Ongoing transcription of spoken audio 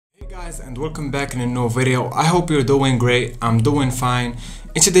Guys, and welcome back in a new video. I hope you're doing great. I'm doing fine.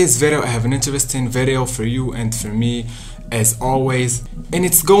 In today's video I have an interesting video for you and for me as always, and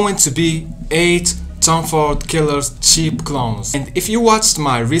it's going to be 8 Tom Ford Killers cheap clones. And if you watched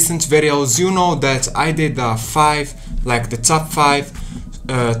my recent videos, you know that I did the top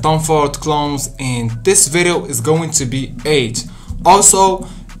 5 Tom Ford clones, and this video is going to be 8. Also,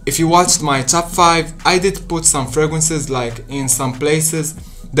 if you watched my top 5, I did put some fragrances like in some places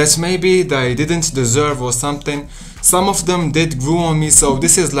that maybe they didn't deserve or something. Some of them did grow on me, so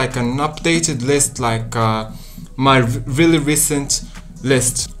this is like an updated list, like my really recent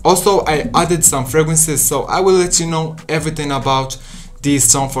list. Also, I added some fragrances, so I will let you know everything about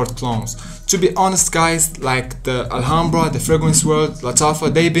these Tom Ford clones. To be honest guys, like the Alhambra, the fragrance world,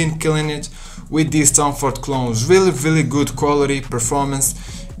 Latafa, they've been killing it with these Tom Ford clones. Really good quality,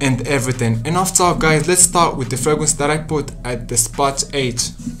 performance and everything. Enough talk guys, let's start with the fragrance that I put at the spot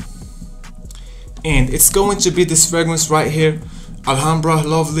 8. And it's going to be this fragrance right here, Alhambra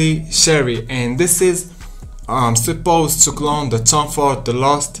Lovely Cherry, and this is supposed to clone the Tom Ford The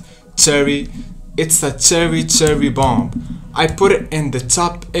Lost Cherry. It's a cherry bomb. I put it in the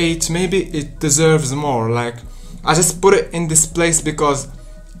top 8, maybe it deserves more. Like, I just put it in this place because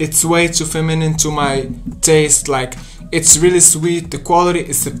it's way too feminine to my taste. Like, it's really sweet, the quality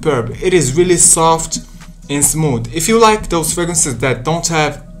is superb, it is really soft and smooth. If you like those fragrances that don't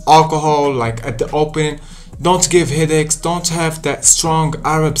have alcohol like at the opening, don't give headaches, don't have that strong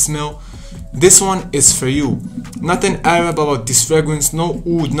Arab smell, this one is for you. Nothing Arab about this fragrance, no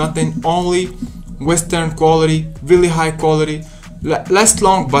oud, nothing, only Western quality, really high quality, lasts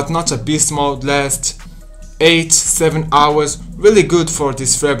long but not a beast mode, lasts 8-7 hours, really good for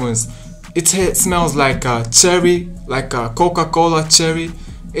this fragrance. It smells like a cherry, like a Coca-Cola cherry.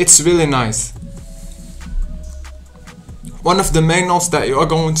 It's really nice. One of the main notes that you are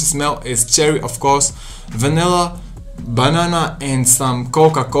going to smell is cherry, of course, vanilla, banana and some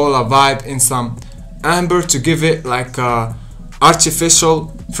Coca-Cola vibe and some amber to give it like a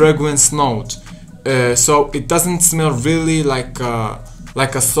artificial fragrance note. So it doesn't smell really like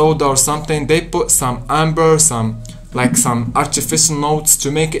a soda or something. They put some amber, some artificial notes to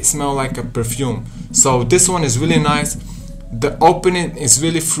make it smell like a perfume. So this one is really nice. The opening is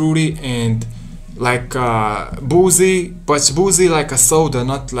really fruity and like boozy, but boozy like a soda,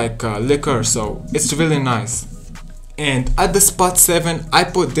 not like a liquor, so it's really nice. And at the spot 7 I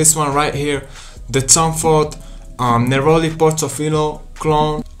put this one right here, the Tom Ford Neroli Portofino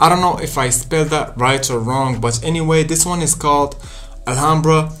clone. I don't know if I spelled that right or wrong, but anyway, this one is called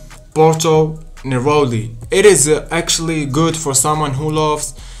Alhambra Porto Neroli. It is actually good for someone who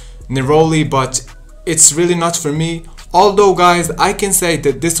loves Neroli, but it's really not for me. Although guys, I can say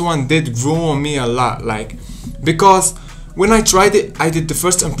that this one did grow on me a lot, like, because when I tried it, I did the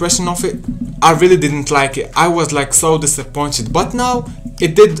first impression of it, I really didn't like it. I was like so disappointed, but now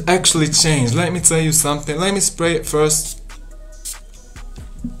it did actually change. Let me tell you something. Let me spray it first.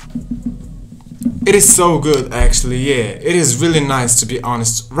 It is so good actually, yeah, it is really nice to be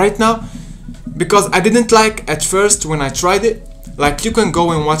honest. Right now, because I didn't like at first when I tried it, like you can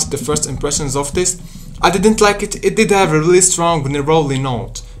go and watch the first impressions of this, I didn't like it. It did have a really strong neroli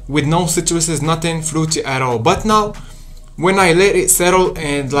note with no citruses, nothing fruity at all. But now when I let it settle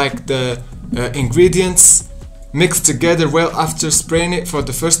and like the ingredients mix together well after spraying it for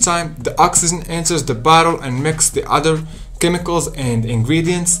the first time, the oxygen enters the bottle and mix the other chemicals and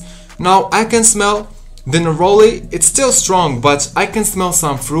ingredients. Now I can smell the neroli. It's still strong, but I can smell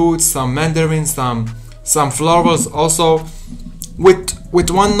some fruits, some mandarins, some florals also, with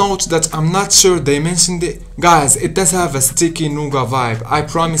one note that I'm not sure they mentioned it. Guys, it does have a sticky nougat vibe. I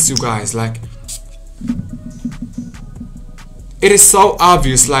promise you guys, like, it is so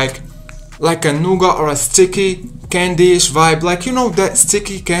obvious, like a nougat or a sticky candy-ish vibe. Like, you know that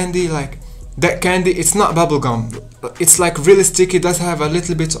sticky candy, like that candy, it's not bubblegum, it's like really sticky, does have a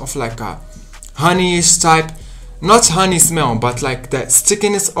little bit of like a honey-ish type, not honey smell, but like that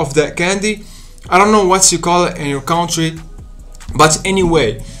stickiness of that candy. I don't know what you call it in your country, but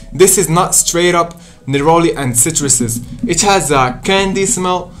anyway, this is not straight up neroli and citruses. It has a candy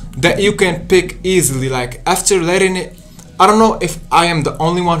smell that you can pick easily. Like, after letting it, I don't know if I am the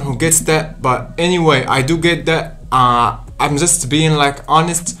only one who gets that, but anyway, I do get that. I'm just being like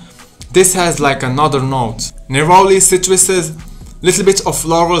honest. This has like another note, neroli, citruses, little bit of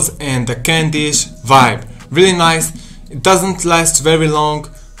florals and the candy-ish vibe. Really nice. It doesn't last very long,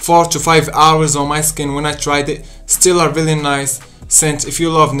 4 to 5 hours on my skin when I tried it. Still a really nice scent if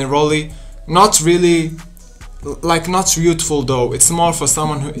you love neroli. Not really, like, not youthful though, it's more for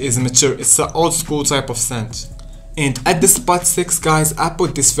someone who is mature. It's an old school type of scent. And at the spot 6 guys, I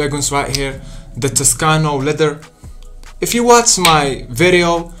put this fragrance right here, the Toscano leather. If you watch my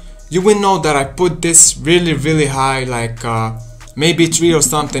video, you will know that I put this really high, like maybe 3 or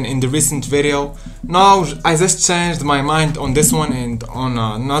something in the recent video. Now I just changed my mind on this one and on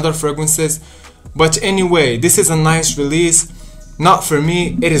another fragrances. But anyway, this is a nice release. Not for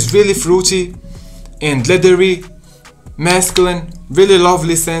me. It is really fruity and leathery, masculine, really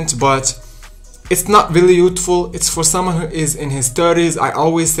lovely scent, but it's not really youthful. It's for someone who is in his 30s. I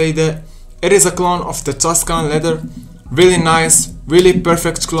always say that. It is a clone of the Tuscan leather. Really nice, really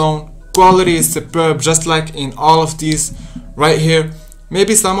perfect clone. Quality is superb, just like in all of these right here.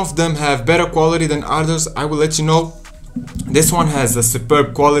 Maybe some of them have better quality than others, I will let you know. This one has a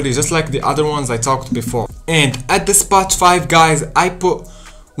superb quality, just like the other ones I talked before. And at the spot 5 guys, I put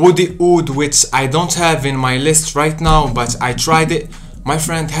Woody Oud, which I don't have in my list right now, but I tried it. My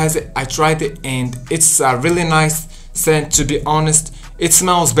friend has it, I tried it, and it's a really nice scent, to be honest. It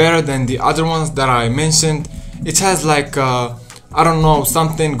smells better than the other ones that I mentioned. It has like I don't know,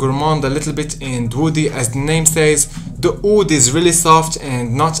 something gourmand a little bit and woody, as the name says. The oud is really soft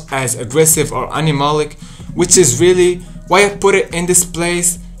and not as aggressive or animalic, which is really why I put it in this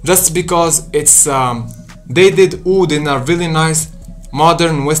place, just because it's they did oud in a really nice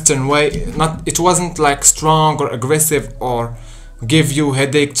modern western way. It wasn't like strong or aggressive or give you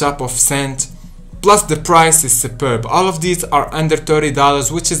headache type of scent. Plus the price is superb. All of these are under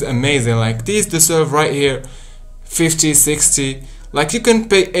 $30, which is amazing. Like these deserve right here 50, 60. Like you can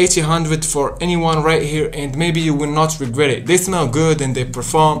pay 80, 100 for anyone right here and maybe you will not regret it. They smell good and they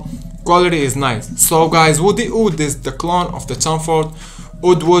perform. Quality is nice. So guys, Woody Oud is the clone of the Tom Ford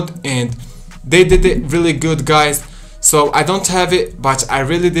Oud Wood and they did it really good guys. So I don't have it, but I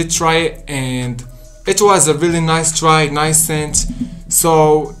really did try it and it was a really nice try, nice scent.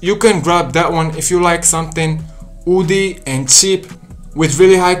 So you can grab that one if you like something woody and cheap with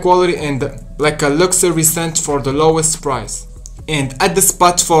really high quality and like a luxury scent for the lowest price. And at the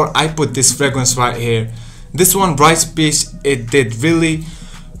spot 4 I put this fragrance right here. This one, Bright Peach, it did really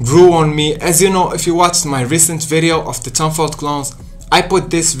grew on me. As you know, if you watched my recent video of the Tom Ford clones, I put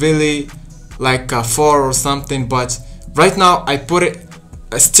this really like a 4 or something, but right now I put it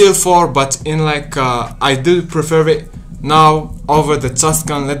still 4, but in like I do prefer it now over the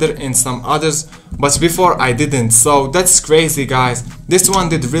Tuscan leather and some others, but before I didn't. So that's crazy guys. This one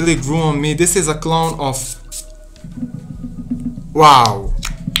did really grew on me. This is a clone of, wow,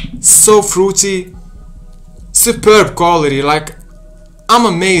 so fruity, superb quality. Like I'm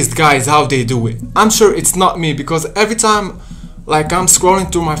amazed guys how they do it. I'm sure it's not me, because every time like I'm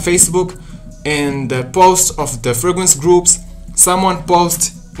scrolling through my Facebook and the posts of the fragrance groups, someone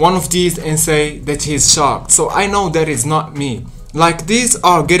posts one of these and say that he's shocked. So I know that is not me. Like these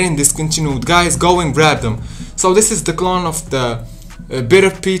are getting discontinued guys, go and grab them. So this is the clone of the Bitter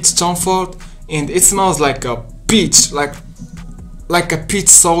Peach Tom Ford and it smells like a peach, like a peach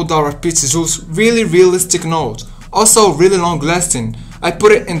soda or a peach juice. Really realistic note, also really long lasting. I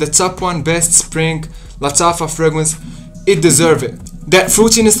put it in the top 1 best spring Latafia fragrance. It deserves it. That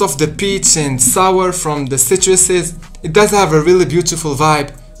fruitiness of the peach and sour from the citruses, it does have a really beautiful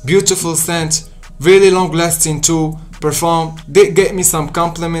vibe, beautiful scent, really long lasting too. Perform, they get me some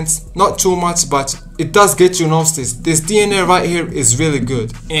compliments, not too much, but it does get you noticed. This DNA right here is really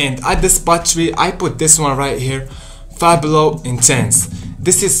good. And at the spot 3 I put this one right here, Fabulo Intense.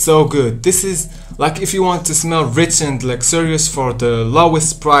 This is so good. This is like if you want to smell rich and luxurious for the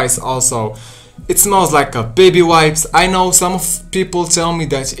lowest price. Also it smells like a baby wipes. I know some of people tell me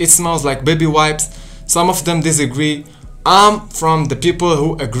that it smells like baby wipes, some of them disagree. I'm from the people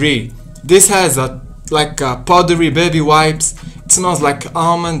who agree. This has a like a powdery baby wipes. It smells like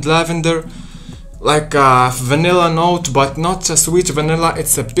almond, lavender, like a vanilla note, but not a sweet vanilla.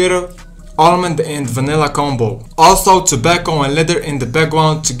 It's a bitter almond and vanilla combo. Also tobacco and leather in the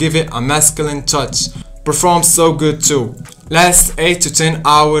background to give it a masculine touch. Performs so good too. Lasts 8 to 10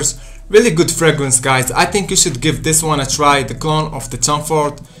 hours. Really good fragrance guys. I think you should give this one a try. The clone of the Tom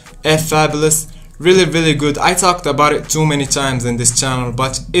Ford F Fabulous. Really good. I talked about it too many times in this channel,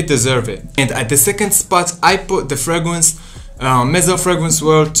 but it deserves it. And at the second spot I put the fragrance Mezzo Fragrance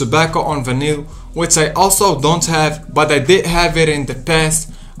World Tobacco on Vanille, which I also don't have, but I did have it in the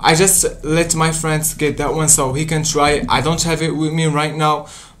past. I just let my friends get that one so he can try it. I don't have it with me right now,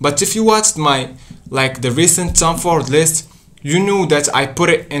 but if you watched my like the recent Tom Ford list, you knew that I put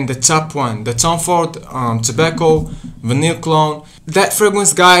it in the top 1, the Tom Ford Tobacco Vanille Clone. That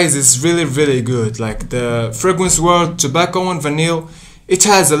fragrance guys is really good. Like the Fragrance World Tobacco and Vanille, it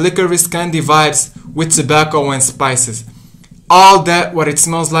has a licorice candy vibes with tobacco and spices. all that what it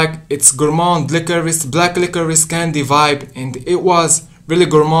smells like. It's gourmand licorice, black licorice candy vibe, and it was really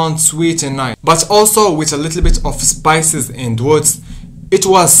gourmand, sweet and nice, but also with a little bit of spices and woods. It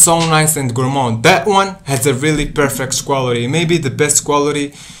was so nice and gourmand. That one has a really perfect quality, maybe the best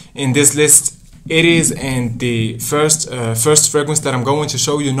quality in this list. It is, and the first fragrance that I'm going to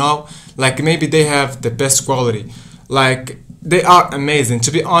show you now, like maybe they have the best quality. Like they are amazing,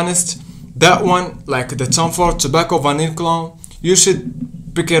 to be honest. That one, like the Tom Ford Tobacco Vanille Cologne, you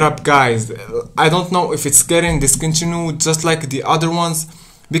should pick it up, guys. I don't know if it's getting discontinued just like the other ones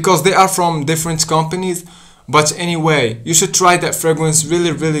because they are from different companies, but anyway, you should try that fragrance.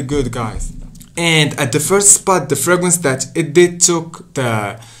 Really good, guys. And at the first spot, the fragrance that it did took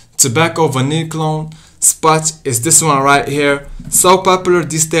the Tobacco Vanille Cologne spot is this one right here. So popular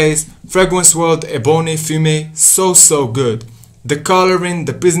these days, Fragrance World Ebony Fumé. So good. The coloring,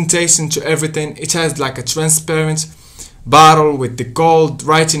 the presentation to everything. It has like a transparent bottle with the gold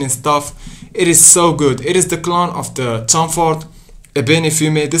writing and stuff. It is so good. It is the clone of the Tom Ford Ebony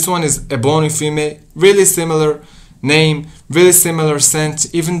Fumé. This one is Ebony Fumé. Really similar name, really similar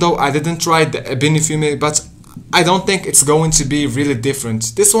scent, even though I didn't try the Ebony Fumé, but I don't think it's going to be really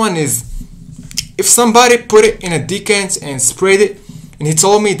different. This one is, if somebody put it in a decant and sprayed it and he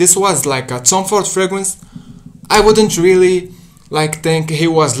told me this was like a Tom Ford fragrance, I wouldn't really like think he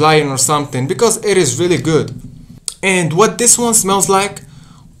was lying or something, because it is really good. And what this one smells like,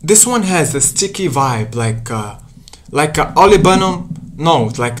 this one has a sticky vibe, like a olibanum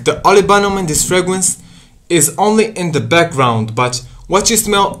note. Like the olibanum in this fragrance is only in the background, but what you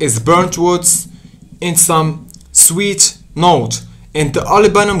smell is burnt woods and some sweet note, and the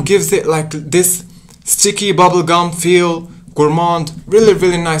olibanum gives it like this sticky bubblegum feel, gourmand,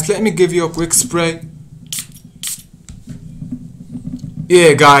 really nice. Let me give you a quick spray.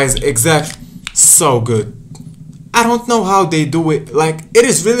 Yeah guys, exactly, so good. I don't know how they do it, like it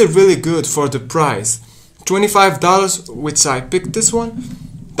is really good for the price. $25, which I picked this one,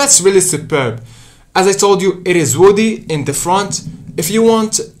 that's really superb. As I told you, it is woody in the front. If you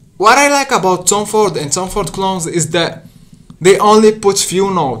want, what I like about Tom Ford and Tom Ford clones is that they only put few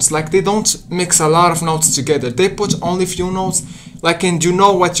notes, like they don't mix a lot of notes together. They put only few notes, like, and you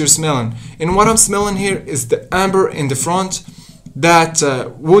know what you're smelling. And what I'm smelling here is the amber in the front, that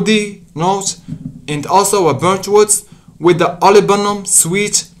woody note, and also a burnt woods with the olibanum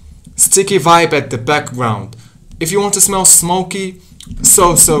sweet sticky vibe at the background. If you want to smell smoky,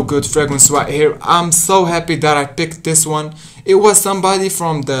 so good fragrance right here. I'm so happy that I picked this one. It was somebody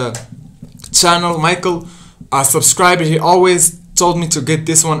from the channel, Michael, a subscriber. He always told me to get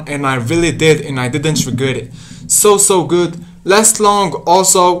this one, and I really did, and I didn't regret it. So good, lasts long,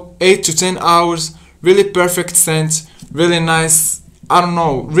 also 8 to 10 hours, really perfect scent, really nice, I don't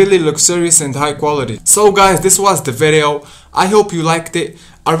know, really luxurious and high quality. So guys, this was the video. I hope you liked it.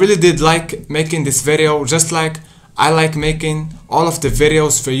 I really did like making this video, just like I like making all of the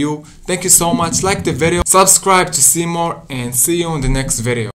videos for you. Thank you so much. Like the video, subscribe to see more, and see you in the next video.